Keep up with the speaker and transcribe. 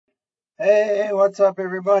Hey, what's up,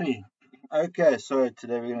 everybody? Okay, so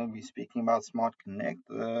today we're going to be speaking about Smart Connect,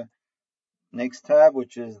 the next tab,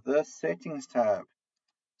 which is the Settings tab.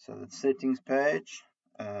 So, the Settings page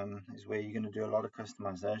is where you're going to do a lot of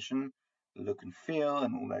customization, look and feel,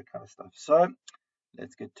 and all that kind of stuff. So,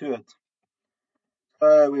 let's get to it.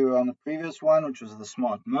 So, we were on the previous one, which was the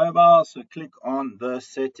Smart Mobile. So, click on the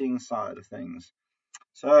Settings side of things.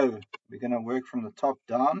 So, we're going to work from the top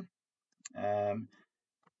down. Um,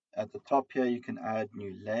 At the top here, you can add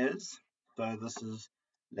new layers. So this is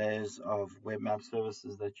layers of web map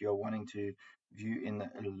services that you're wanting to view in the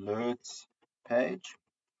alerts page.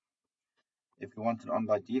 If you want it on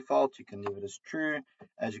by default, you can leave it as true.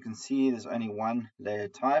 As you can see, there's only one layer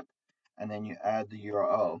type, and then you add the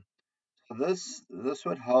URL. So this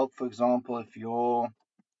would help, for example, if your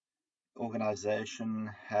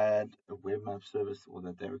organization had a web map service or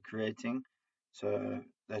that they were creating, so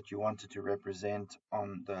that you wanted to represent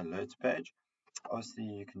on the alerts page. Obviously,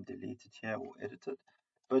 you can delete it here or edit it.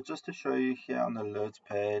 But just to show you here on the alerts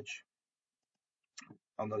page,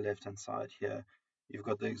 on the left hand side here, you've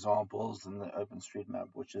got the examples and the OpenStreetMap,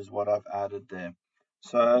 which is what I've added there.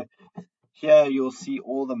 So here you'll see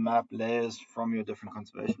all the map layers from your different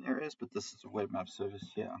conservation areas, but this is a web map service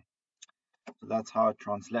here. So that's how it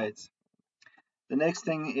translates. The next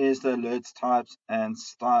thing is the alerts types and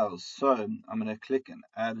styles. So I'm going to click and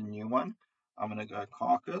add a new one. I'm going to go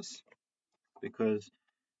carcass because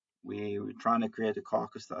we were trying to create a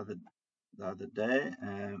carcass the other day,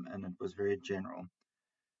 and it was very general.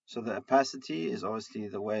 So the opacity is obviously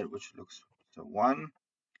the way at which it looks. So 1,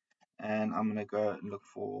 and I'm going to go and look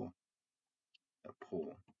for a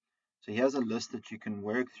pool. So here's a list that you can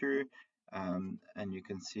work through, and you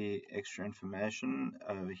can see extra information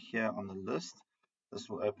over here on the list. This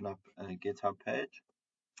will open up a GitHub page.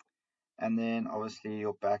 And then obviously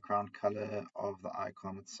your background color of the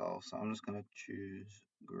icon itself. So I'm just going to choose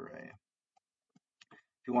gray.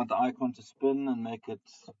 If you want the icon to spin and make it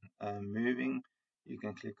moving, you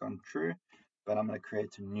can click on true, but I'm going to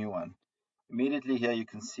create a new one. Immediately here you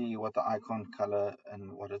can see what the icon color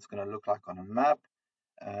and what it's going to look like on a map.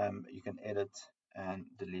 You can edit and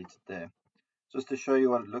delete it there. Just to show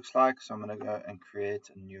you what it looks like, so I'm going to go and create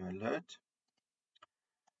a new alert,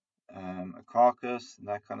 a carcass, and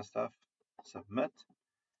that kind of stuff. Submit.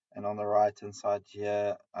 And on the right hand side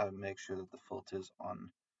here, I make sure that the filter is on.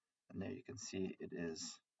 And there you can see it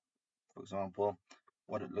is, for example,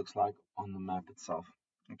 what it looks like on the map itself.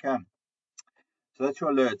 Okay, so that's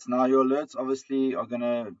your alerts. Now your alerts obviously are going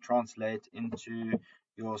to translate into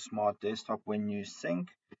your smart desktop when you sync,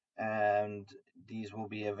 and these will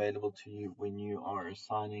be available to you when you are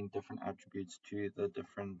assigning different attributes to the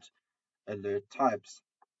different alert types.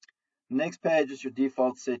 Next page is your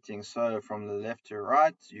default settings. So from the left to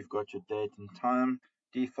right, you've got your date and time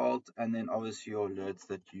default, and then obviously your alerts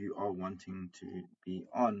that you are wanting to be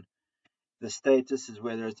on. The status is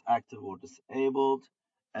whether it's active or disabled,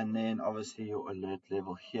 and then obviously your alert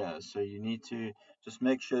level here. So you need to just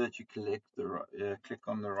make sure that you click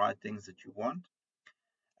on the right things that you want.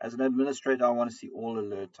 As an administrator, I want to see all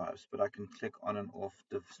alert types, but I can click on and off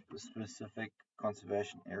the specific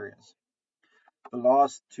conservation areas. The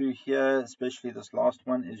last two here, especially this last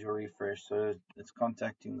one, is your refresh. So it's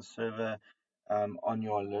contacting the server on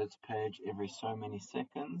your alerts page every so many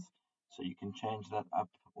seconds. So you can change that up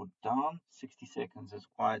or down. 60 seconds is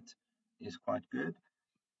quite good.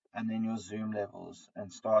 And then your zoom levels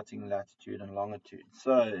and starting latitude and longitude.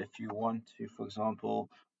 So if you want to, for example,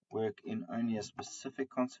 work in only a specific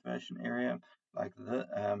conservation area like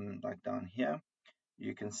down here,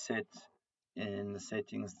 you can set in the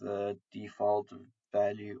settings the default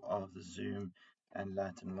value of the zoom and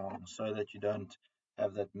lat and long, so that you don't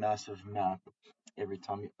have that massive map every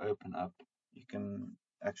time you open up. You can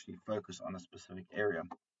actually focus on a specific area.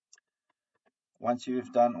 Once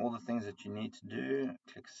you've done all the things that you need to do,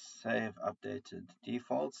 click Save Updated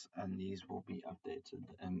Defaults, and these will be updated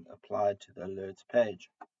and applied to the alerts page.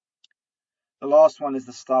 The last one is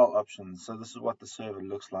the style options. So this is what the server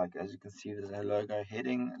looks like. As you can see, there's a logo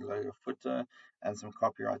heading, a logo footer, and some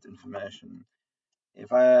copyright information.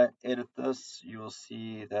 If I edit this, you will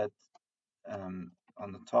see that on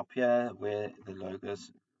the top here where the logo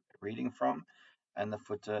is reading from, and the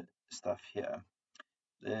footer stuff here.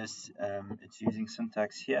 It's using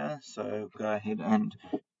syntax here, so go ahead and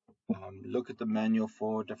look at the manual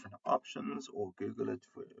for different options or Google it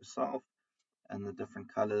for yourself, and the different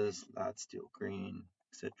colors, light, steel, green,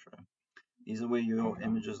 etc. These are where your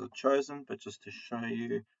images are chosen, but just to show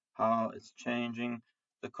you how it's changing,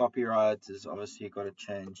 the copyright is obviously got to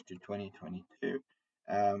change to 2022.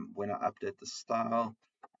 When I update the style,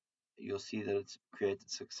 you'll see that it's created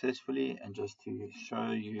successfully. And just to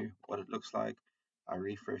show you what it looks like, I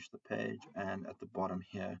refresh the page, and at the bottom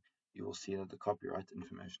here you will see that the copyright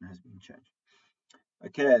information has been changed.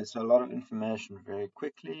 Okay, so a lot of information very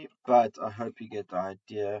quickly, but I hope you get the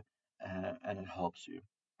idea and it helps you.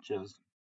 Cheers.